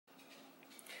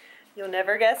You'll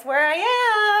never guess where I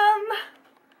am.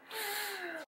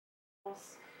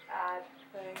 Add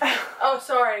thing. Oh,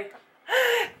 sorry.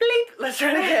 Bleep. Let's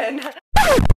try it again.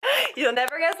 You'll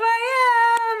never guess where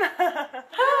I am.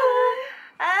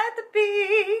 At the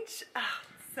beach. Oh,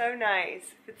 so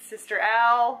nice. It's Sister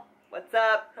Al. What's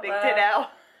up? Hello. Big Tit Al.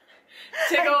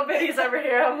 Tickle bitties over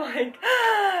here. I'm like,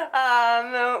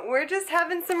 we're just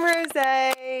having some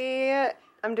rosé.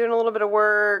 I'm doing a little bit of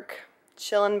work,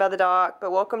 chilling by the dock.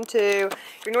 But welcome to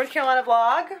your North Carolina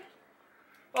vlog.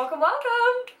 welcome,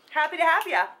 welcome. Happy to have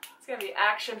ya. It's gonna be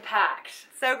action-packed.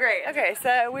 So great. Okay,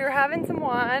 so we were having some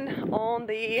wine on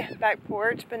the back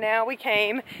porch, but now we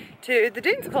came to the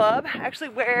Dunes Club, actually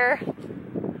where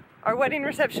our wedding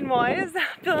reception was.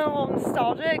 Feeling a little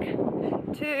nostalgic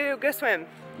to go swim.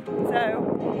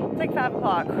 So it's like 5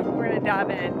 o'clock. We're gonna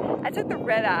dive in. I took the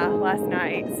red eye last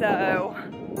night, so I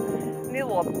need a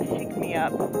little pick me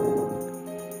up.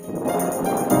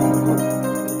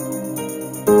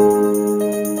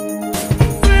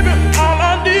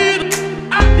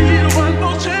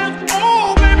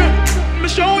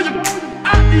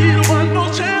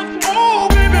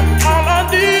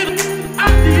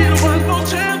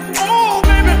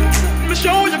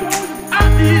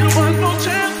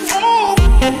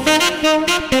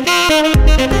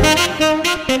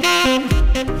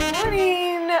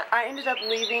 I ended up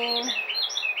leaving.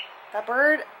 That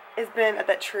bird has been at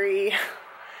that tree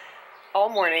all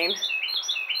morning.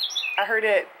 I heard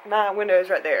it, my window's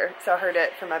right there, so I heard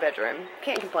it from my bedroom.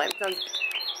 Can't complain, it sounds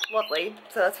lovely,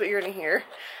 so that's what you're gonna hear.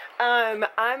 I'm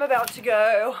about to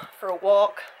go for a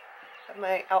walk. I have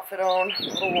my outfit on, a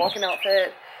little walking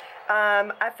outfit.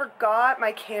 I forgot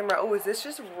my camera. Oh, is this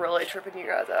just really tripping you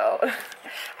guys out?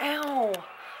 Ow.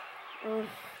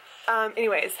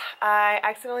 Anyways, I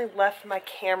accidentally left my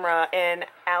camera in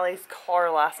Allie's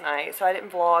car last night, so I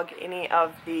didn't vlog any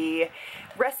of the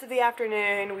rest of the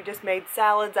afternoon. We just made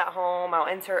salads at home. I'll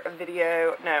insert a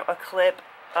video, no, a clip,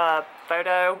 a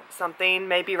photo, something,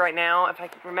 maybe right now, if I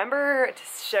can remember, to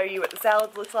show you what the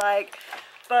salad looks like.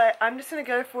 But I'm just gonna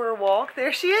go for a walk.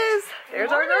 There she is.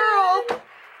 There's our girl.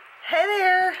 Hey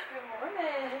there. Good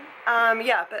morning.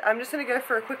 Yeah, but I'm just gonna go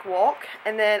for a quick walk,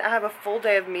 and then I have a full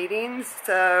day of meetings,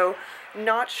 so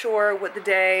not sure what the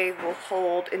day will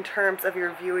hold in terms of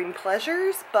your viewing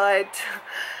pleasures, but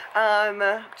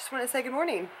just want to say good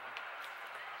morning.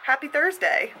 Happy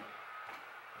Thursday.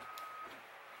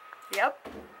 Yep,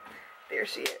 there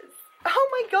she is. Oh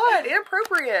my god,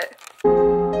 inappropriate.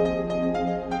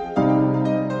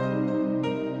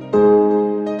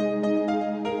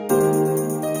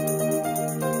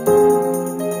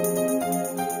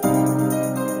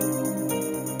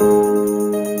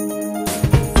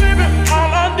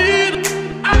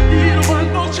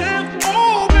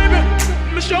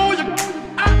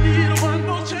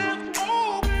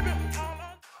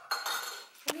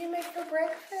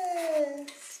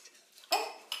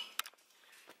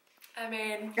 I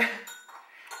made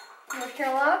North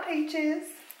Carolina peaches.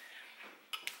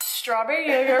 strawberry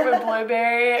yogurt with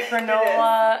blueberry,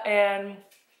 granola, and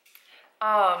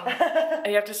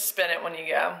you have to spin it when you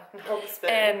go. Hold the spin.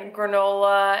 And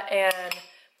granola and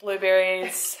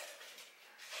blueberries.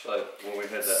 Like when we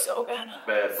had that So good.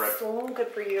 bad breakfast. So good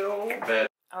for you. Bad.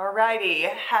 Alrighty,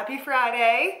 happy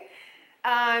Friday.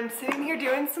 I'm sitting here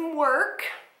doing some work.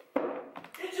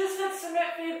 It just said submit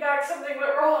feedback, something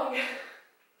went wrong.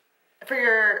 For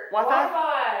your Wi-Fi?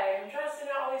 Wi-Fi. I'm trying to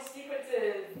send out all these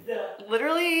sequences.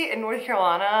 Literally in North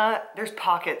Carolina, there's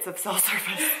pockets of cell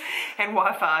service and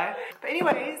Wi-Fi. But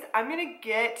anyways, I'm gonna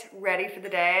get ready for the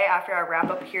day after I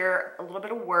wrap up here a little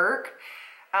bit of work.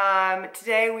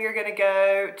 Today we are gonna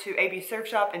go to AB Surf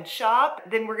Shop and shop.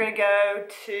 Then we're gonna go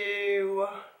to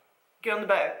get on the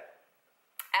boat.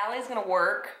 Allie's gonna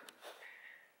work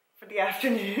for the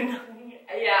afternoon.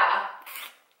 Yeah.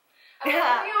 I'm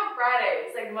working on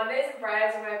Fridays. Like Mondays and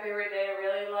Fridays are my favorite day to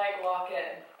really like walk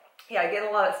in. Yeah, get a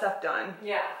lot of stuff done.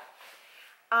 Yeah.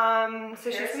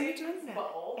 So she's gonna be doing that.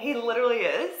 Butthole. He literally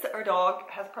is. Our dog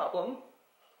has a problem.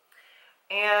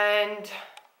 And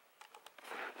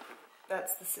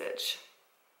that's the sitch.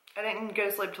 I didn't go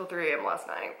to sleep till 3 AM last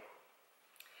night.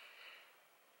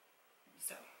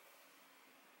 So.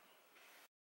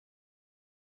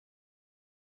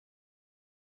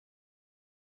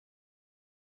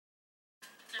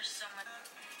 There's so much.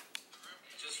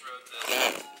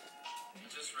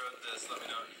 Just wrote this, let me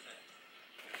know what you think.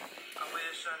 I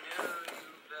wish I knew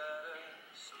you better,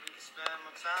 so we could spend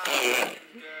more time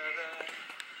together.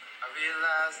 I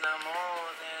realize now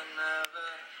more than ever,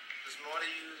 there's more to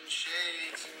you than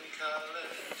shades and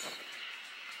colors.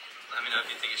 Let me know if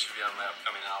you think it should be on my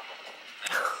upcoming album.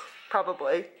 Thanks.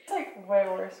 Probably. It's like way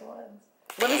worse ones.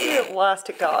 Let me see the last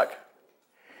TikTok.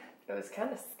 It was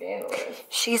kind of scandalous.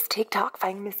 She's TikTok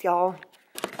famous, y'all.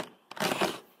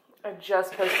 I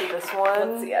just posted this one.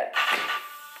 Let's see it.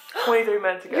 23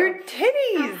 minutes ago. Your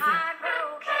titties!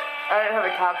 I didn't have a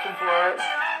caption for it.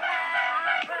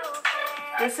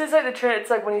 This is like the trend. It's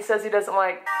like when he says he doesn't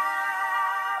like.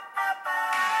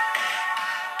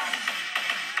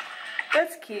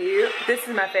 That's cute. This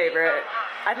is my favorite.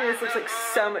 I think this looks like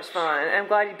so much fun. I'm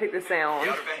glad you picked the sound.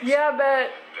 Yeah,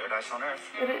 but Paradise on Earth.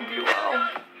 it didn't do well.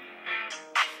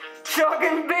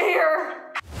 Chugging beer.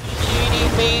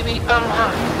 Baby, I'm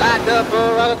hot like a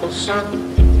prodigal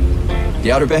son.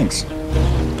 The Outer Banks.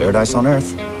 Paradise on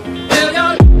Earth.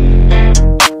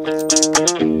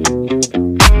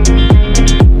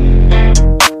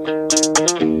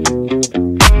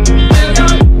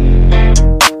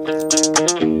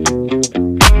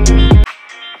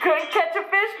 Couldn't catch a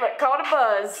fish, but caught a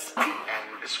buzz. And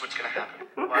this is what's gonna happen.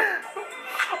 What?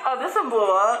 Oh, this one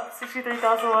blew up.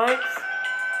 63,000 likes.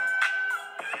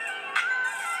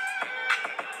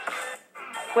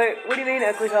 Wait, what do you mean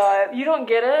ugly hot? You don't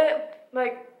get it?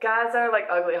 Like, guys that are like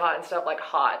ugly hot and stuff, like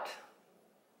hot.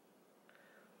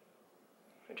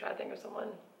 I'm trying to think of someone.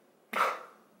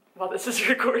 While this is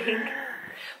recording.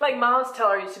 Like, Miles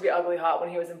Teller used to be ugly hot when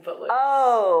he was in Footloose.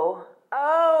 Oh.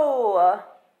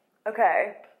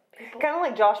 Okay. Kind of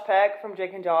like Josh Peck from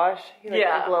Jake and Josh. He's like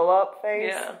Yeah. a glow up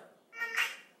face. Yeah.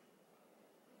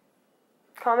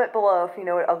 Comment below if you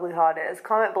know what ugly hot is.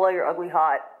 Comment below your ugly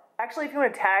hot. Actually, if you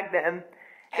want to tag them,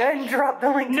 go ahead and drop the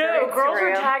link to their No, girls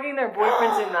were Instagram. tagging their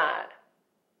boyfriends in that.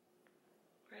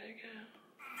 Where'd it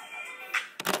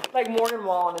go? Like Morgan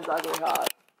Wallen is ugly hot.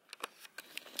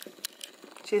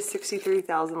 She has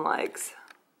 63,000 likes.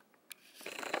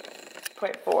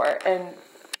 0.4 and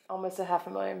almost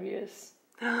 500,000 views.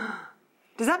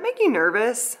 Does that make you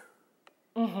nervous?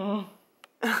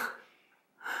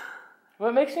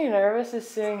 What makes me nervous is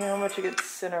seeing how much it gets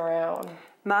sent around.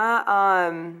 My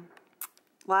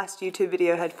last YouTube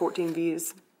video had 14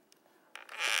 views.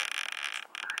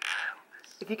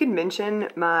 If you could mention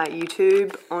my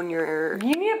YouTube on your...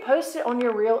 You need to post it on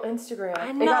your real Instagram. I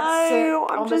It got sent know,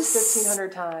 I'm almost just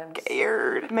 1,500 times.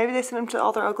 scared. Maybe they sent them to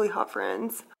all their ugly hot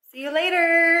friends. See you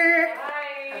later.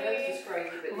 I know this is crazy,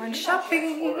 but We're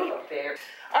shopping.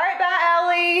 Alright, bye,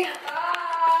 Allie.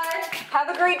 Bye. Have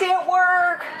a great day at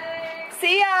work.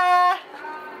 See ya.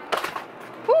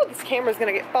 Whew, this camera's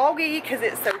gonna get foggy because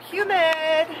it's so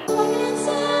humid.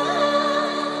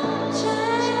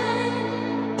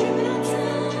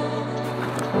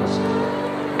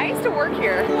 I used to work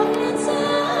here when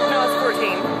I was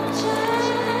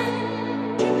 14.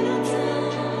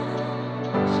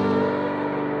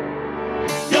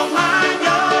 You're mine,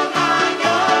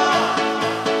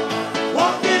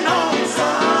 walking on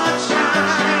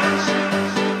sunshine.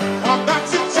 I've got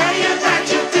to tell you that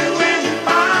you're doing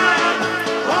fine,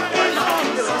 walking on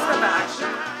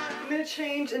sunshine. I'm gonna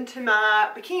change into my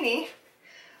bikini,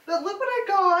 but look what I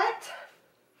got.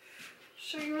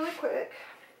 Show you really quick.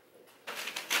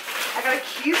 I got a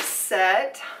cute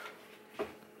set.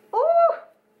 Oh,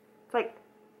 it's like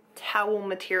towel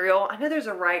material. I know there's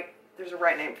a right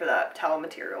name for that towel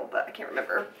material, but I can't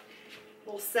remember.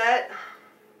 Little set.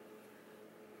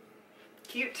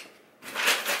 Cute.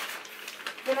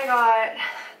 Then I got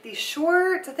these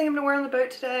shorts. I think I'm gonna wear on the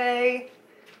boat today.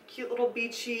 Cute little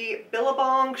beachy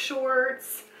Billabong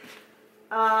shorts.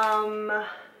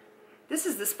 This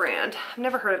is this brand. I've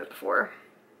never heard of it before.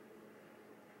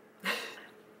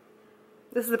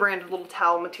 This is the brand of little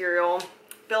towel material.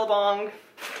 Billabong.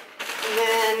 And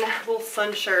then a little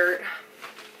sun shirt.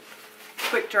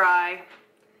 Quick dry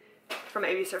from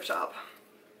AB Surf Shop.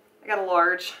 I got a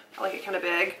large. I like it kind of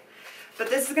big. But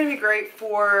this is going to be great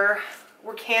for,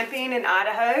 we're camping in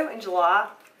Idaho in July.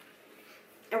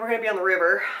 And we're going to be on the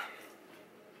river.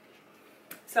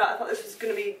 So I thought this was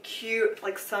going to be cute,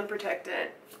 like sun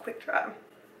protectant, quick dry.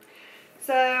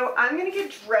 So I'm going to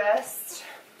get dressed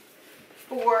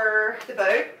for the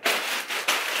boat.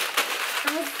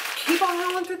 And we'll keep on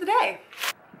rolling through the day.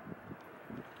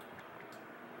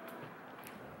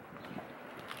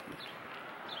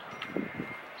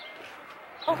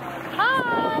 Oh,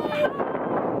 hi!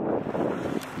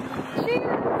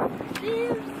 Cheers!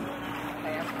 Cheers!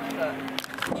 Hey, I'm trying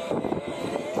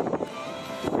to...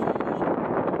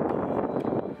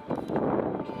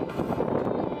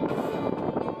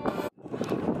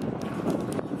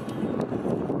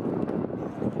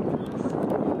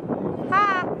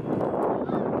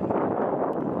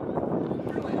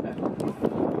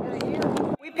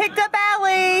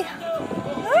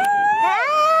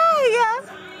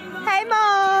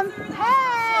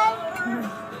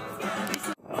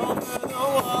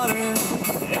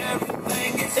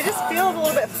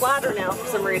 slider now for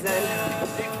some reason.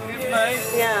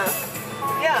 Yeah.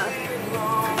 Yeah.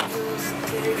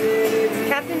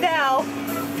 Captain Dow.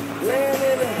 Look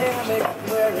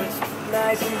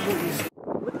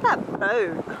at that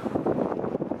boat.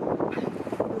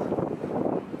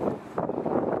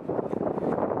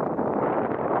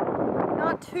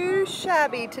 Not too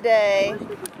shabby today.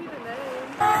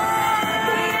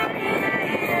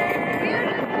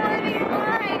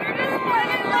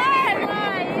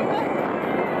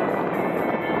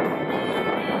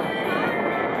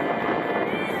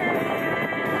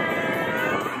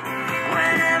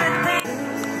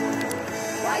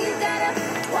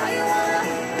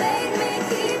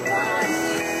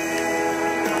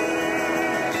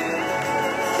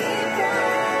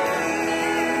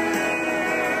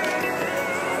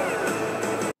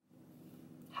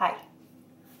 Hi.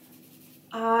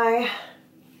 I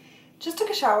just took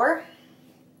a shower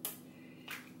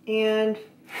and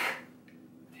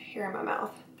hair in my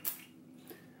mouth.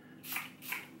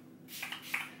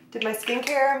 Did my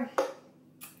skincare.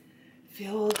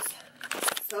 Feels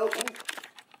so,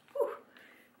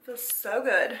 feels so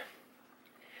good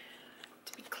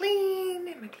to be clean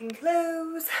in my clean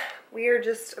clothes. We are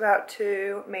just about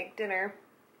to make dinner.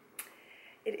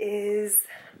 It is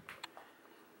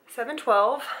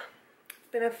 7:12.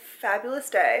 It's been a fabulous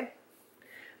day.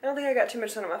 I don't think I got too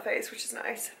much sun on my face, which is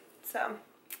nice. So,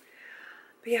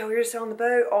 but yeah, we were just on the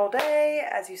boat all day,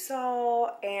 as you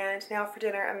saw, and now for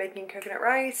dinner I'm making coconut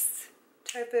rice,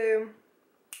 tofu,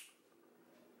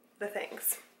 the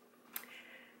things.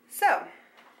 So,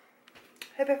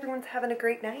 hope everyone's having a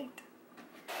great night.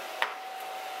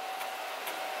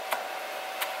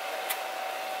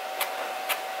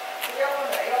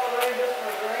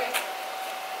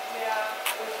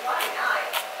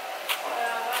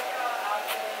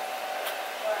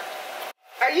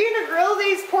 Are you gonna grill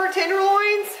these pork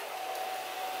tenderloins?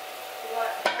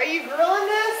 What? Are you grilling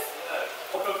this? No,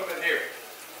 we'll cook them in here.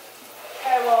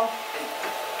 Okay, well.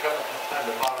 Cut them at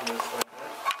the bottom of this thing.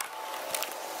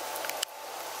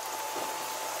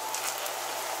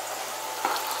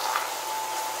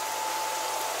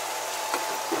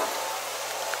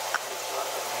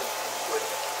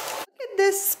 Look at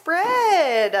this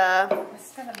spread.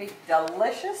 It's gonna be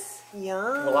delicious.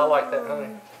 Yum. Well, I like that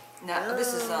honey. No,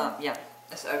 this is yeah,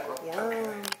 that's okra. Yum.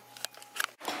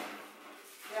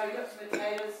 Yeah, we got some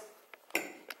potatoes.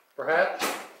 Perhaps.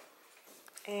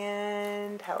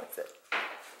 And how is it?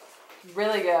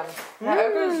 Really good. That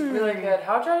okra's really good.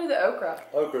 How'd you do the okra?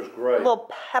 Okra's A great. little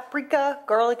paprika,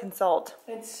 garlic, and salt.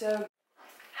 It's so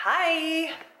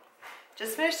Hi.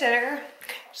 Just finished dinner.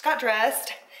 Just got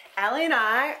dressed. Allie and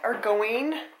I are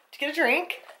going to get a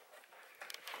drink.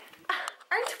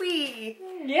 Aren't we?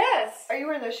 Yes. Are you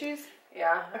wearing those shoes?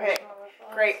 Yeah. Okay,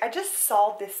 great. I just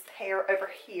saw this pair over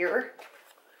here.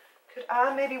 Could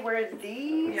I maybe wear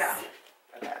these? Yeah.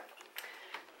 Okay.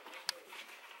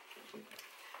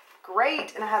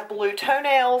 Great, and I have blue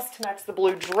toenails to match the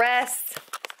blue dress.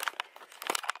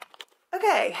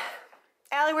 Okay,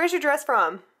 Allie, where's your dress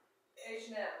from?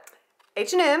 H&M.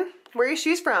 H&M. Where are your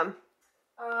shoes from?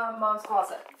 Mom's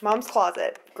closet. Mom's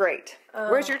Closet. Great.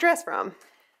 Where's your dress from?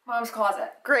 Mom's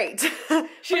closet. Great.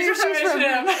 Shoes are from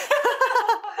H&M.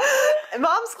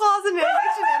 Mom's Closet and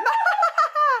H&M.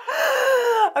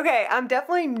 Okay, I'm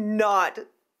definitely not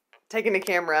taking the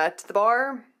camera to the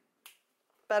bar,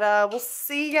 but we'll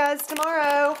see you guys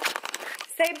tomorrow.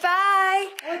 Say bye.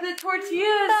 With the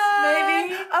tortillas, Bye.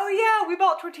 maybe. Oh yeah, we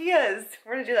bought tortillas.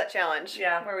 We're gonna do that challenge.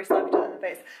 Yeah. Where we slap each other in the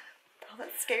face. Oh,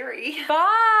 that's scary.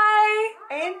 Bye.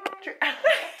 And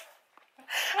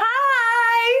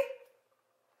hi.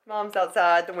 Mom's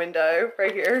outside the window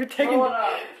right here taking. Pull it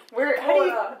up. Where? How Pull do it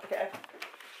you? up. Okay.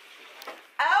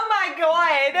 Oh my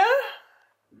God.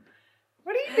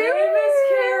 What are you doing? Hey, Miss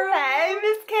Carol. Hey,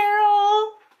 Miss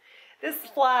Carol. This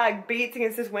flag beats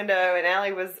against this window, and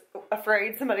Allie was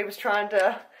afraid somebody was trying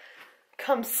to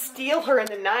come steal her in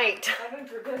the night. Heaven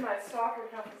forbid my stalker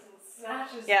comes and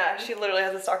snatches Yeah, me. she literally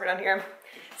has a stalker down here.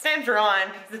 His name's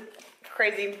Ron. He's a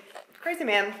crazy, crazy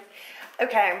man.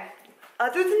 Okay.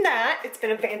 Other than that, it's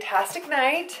been a fantastic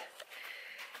night,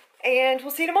 and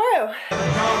we'll see you tomorrow.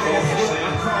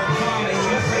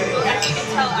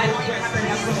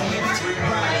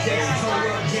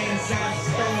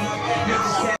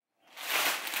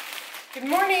 Good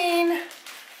morning.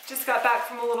 Just got back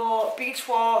from a little beach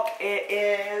walk. It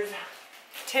is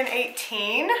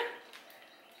 10:18.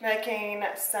 Making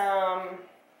some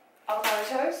avocado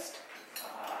toast.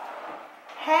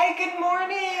 Hey, good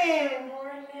morning. Good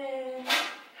morning.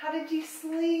 How did you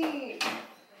sleep? Like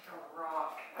a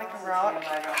rock. Like a I was rock?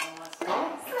 thinking I got one last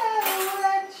night. So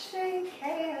let's shake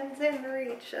hands and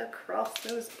reach Get you across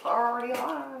those party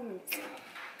lines.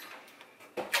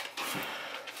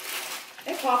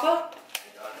 Hey, Papa.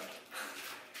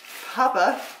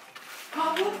 Papa.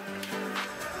 Papa.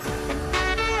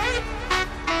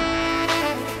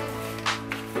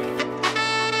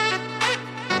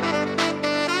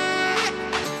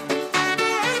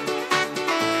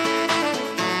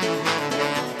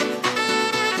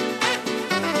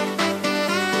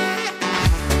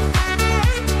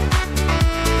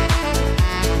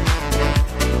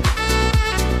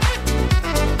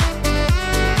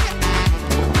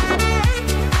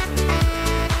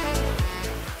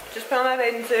 Just put on my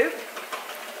bathing suit.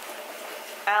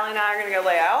 Allie and I are gonna go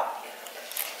lay out.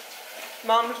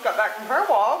 Mom just got back from her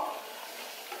walk.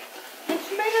 And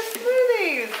she made us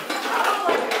smoothies. I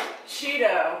don't like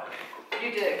Cheeto.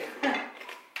 You do.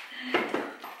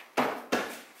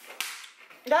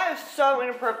 That is so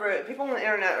inappropriate. People on the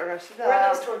internet are gonna see that. Where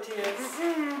are those tortillas?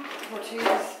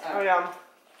 Tortillas. Oh yeah.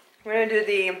 We're gonna do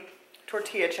the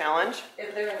tortilla challenge.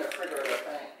 If they're in the refrigerator, I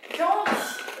think. Don't.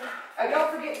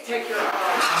 Don't forget to take your roller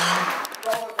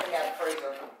thing out of the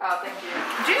freezer. Oh, thank you.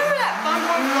 Do you remember that fun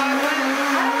one? I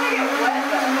don't want to get wet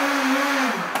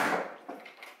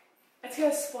though. It's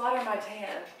gonna splatter my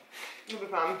tan. It'll be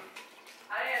fun.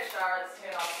 I need a shower. It's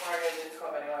tan off before I go to the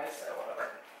club anyway, so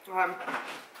whatever.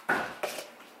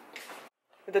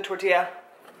 With the tortilla.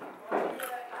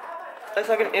 It's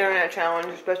like an internet challenge.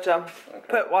 You're supposed to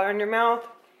put water in your mouth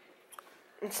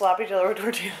and slap each other with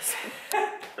tortillas.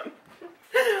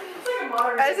 It's like a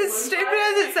modern As stupid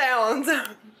as it sounds.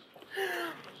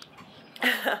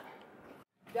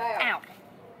 Dad. Ow.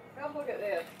 Come look at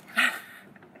this.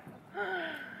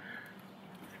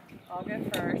 I'll go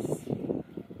first.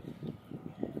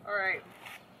 Alright.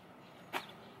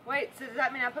 Wait, so does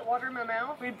that mean I put water in my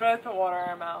mouth? We both put water in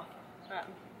our mouth.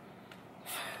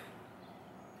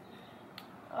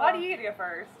 Why do you get to go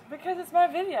first? Because it's my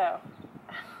video.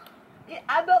 Yeah,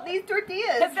 I built these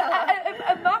tortillas.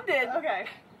 And Mom did. Okay.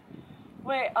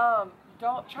 Wait,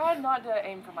 don't try not to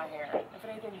aim for my hair. If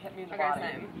anything, hit me in the Okay, body.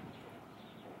 same.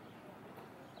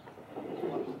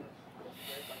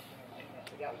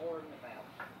 We got water in the mouth.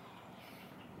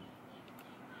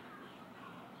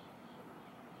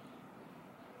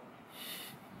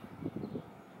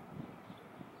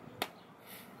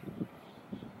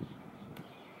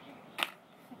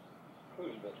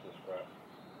 Who's built this crap?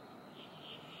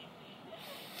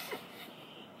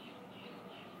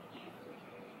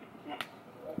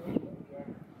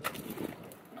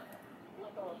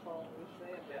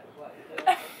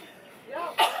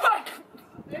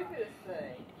 Stupidest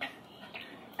thing.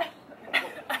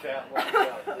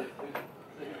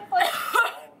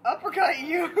 Uppercut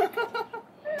you.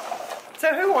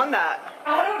 So who won that?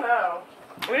 I don't know.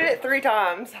 We did it 3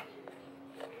 times.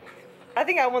 I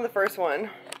think I won the first one.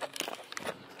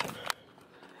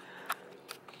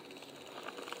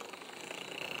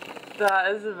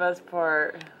 That is the best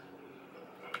part.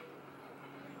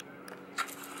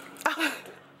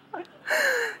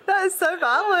 That is so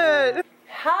violent.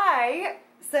 Hi.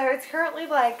 So it's currently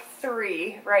like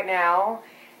 3 right now,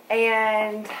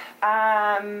 and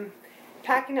I'm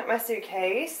packing up my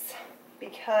suitcase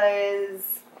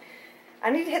because I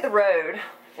need to hit the road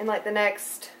in like the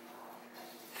next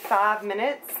 5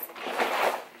 minutes.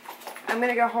 I'm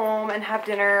gonna go home and have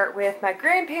dinner with my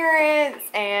grandparents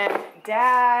and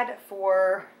Dad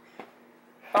for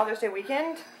Father's Day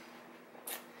weekend.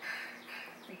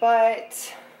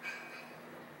 But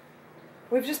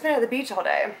we've just been at the beach all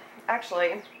day.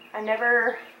 Actually, I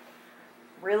never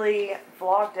really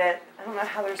vlogged it. I don't know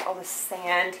how there's all this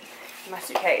sand in my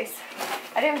suitcase.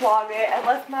 I didn't vlog it. I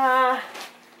left my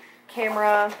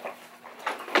camera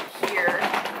here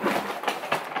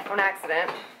on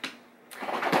accident.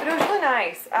 But it was really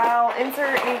nice. I'll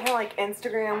insert any kind of like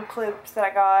Instagram clips that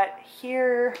I got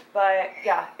here. But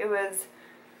yeah, it was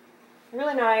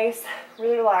really nice,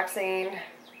 really relaxing.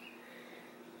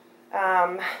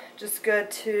 Just good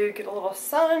to get a little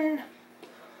sun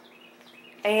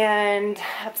and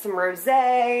have some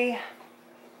rosé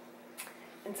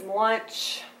and some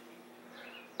lunch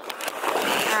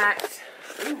at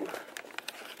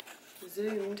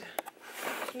zoomed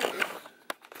here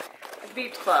at the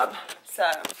beach club.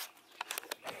 So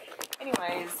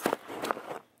anyways,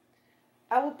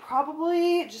 I will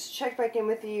probably just check back in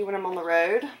with you when I'm on the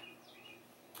road.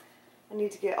 I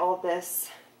need to get all of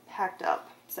this packed up,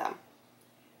 so